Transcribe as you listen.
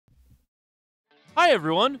Hi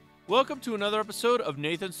everyone! Welcome to another episode of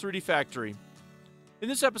Nathan's 3D Factory. In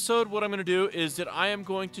this episode, what I'm going to do is that I am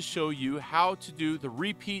going to show you how to do the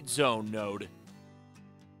repeat zone node.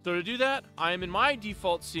 So to do that, I am in my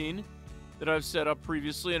default scene that I've set up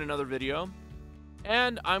previously in another video,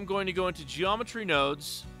 and I'm going to go into geometry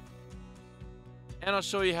nodes, and I'll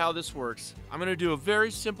show you how this works. I'm going to do a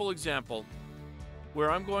very simple example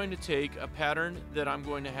where I'm going to take a pattern that I'm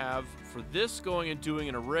going to have for this going and doing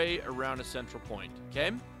an array around a central point,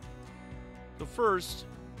 okay? So first,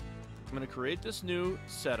 I'm going to create this new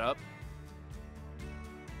setup.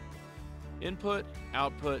 Input,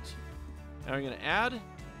 output, and I'm going to add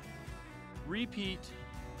repeat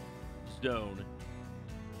zone.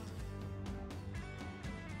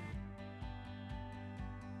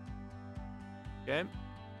 Okay?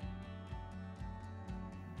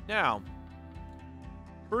 Now,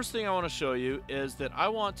 first thing I want to show you is that I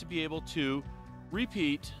want to be able to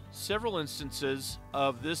repeat several instances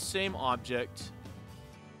of this same object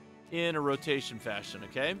in a rotation fashion,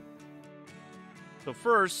 okay? So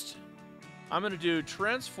first, I'm going to do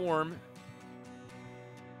transform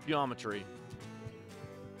geometry.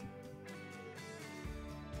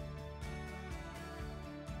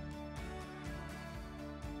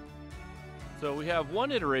 So we have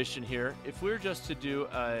one iteration here. If we were just to do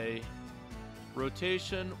a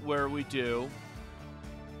rotation where we do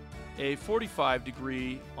a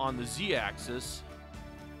 45-degree on the z-axis,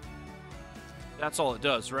 that's all it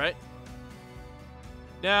does, right?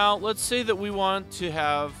 Now, let's say that we want to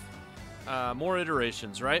have more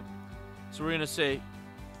iterations, right? So we're going to say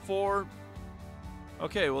 4.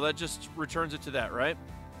 Okay, well, that just returns it to that, right?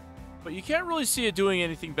 But you can't really see it doing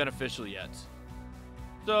anything beneficial yet.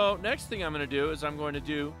 So next thing I'm going to do is I'm going to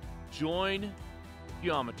do join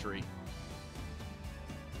geometry.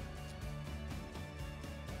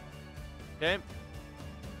 Okay.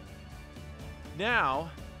 Now,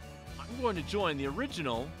 I'm going to join the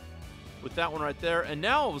original with that one right there. And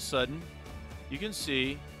now all of a sudden, you can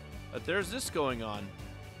see that there's this going on.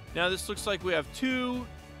 Now this looks like we have two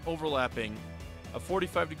overlapping, a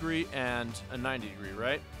 45-degree and a 90-degree,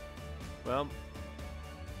 right? Well,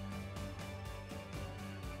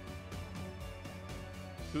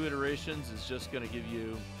 two iterations is just going to give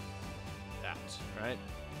you that, right?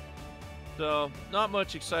 So, not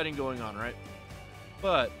much exciting going on, right?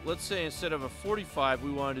 But, let's say instead of a 45, we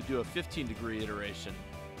wanted to do a 15-degree iteration.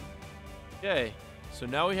 Okay, so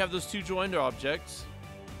now we have those two joined objects.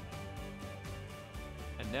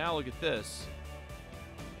 And now look at this.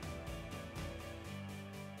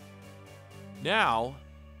 Now,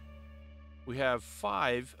 we have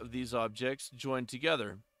 5 of these objects joined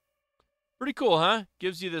together. Pretty cool, huh?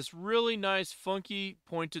 Gives you this really nice, funky,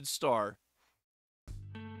 pointed star.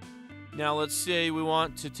 Now let's say we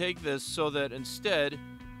want to take this so that instead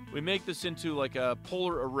we make this into like a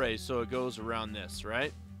polar array so it goes around this,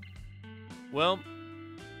 right? Well,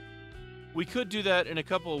 we could do that in a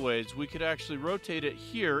couple of ways. We could actually rotate it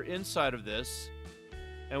here inside of this,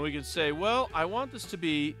 and we could say, well, I want this to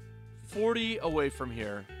be 40 away from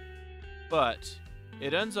here, but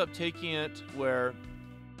it ends up taking it where,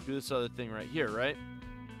 do this other thing right here, right?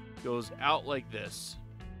 Goes out like this.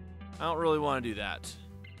 I don't really want to do that.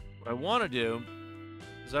 What I want to do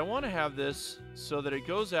is I want to have this so that it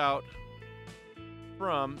goes out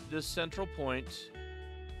from this central point.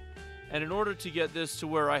 And in order to get this to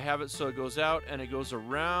where I have it so it goes out and it goes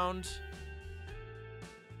around,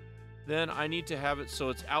 then I need to have it so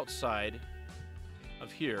it's outside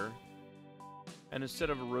of here. And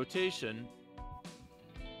instead of a rotation,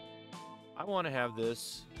 I want to have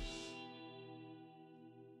this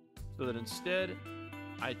so that instead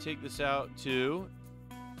I take this out to,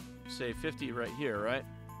 say, 50 right here, right?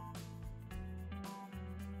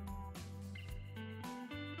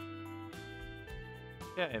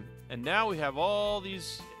 Okay, and now we have all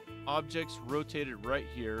these objects rotated right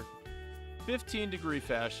here, 15-degree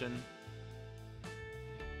fashion.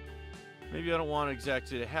 Maybe I don't want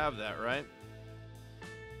exactly to have that, right?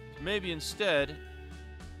 Maybe instead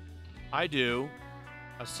I do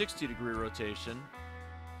a 60-degree rotation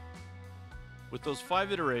with those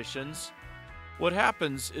 5 iterations. What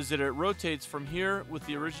happens is that it rotates from here with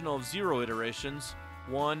the original of 0 iterations,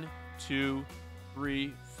 1, 2,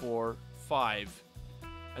 3, 4, 5,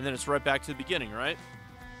 and then it's right back to the beginning, right?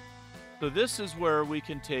 So this is where we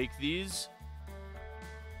can take these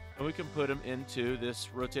and we can put them into this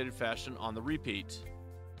rotated fashion on the repeat.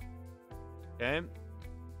 Okay,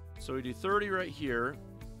 so we do 30 right here.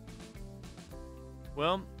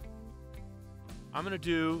 Well, I'm going to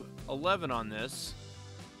do 11 on this.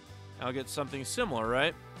 I'll get something similar,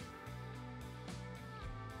 right?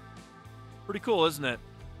 Pretty cool, isn't it?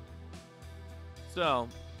 So,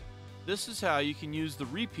 this is how you can use the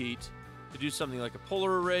repeat to do something like a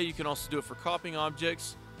polar array. You can also do it for copying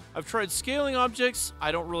objects. I've tried scaling objects.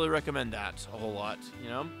 I don't really recommend that a whole lot, you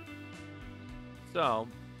know? So,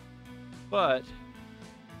 but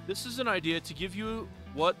this is an idea to give you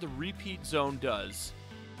what the repeat zone does.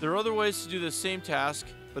 There are other ways to do the same task,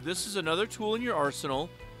 but this is another tool in your arsenal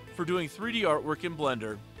for doing 3D artwork in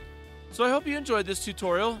Blender. So I hope you enjoyed this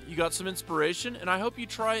tutorial, you got some inspiration, and I hope you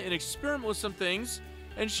try and experiment with some things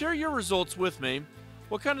and share your results with me.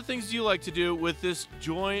 What kind of things do you like to do with this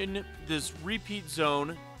repeat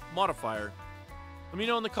zone modifier? Let me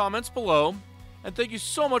know in the comments below, and thank you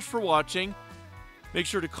so much for watching. Make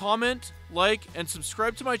sure to comment, like, and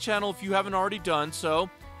subscribe to my channel if you haven't already done so,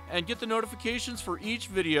 and get the notifications for each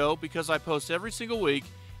video because I post every single week.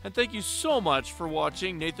 And thank you so much for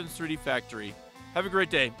watching Nathan's 3D Factory. Have a great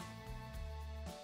day.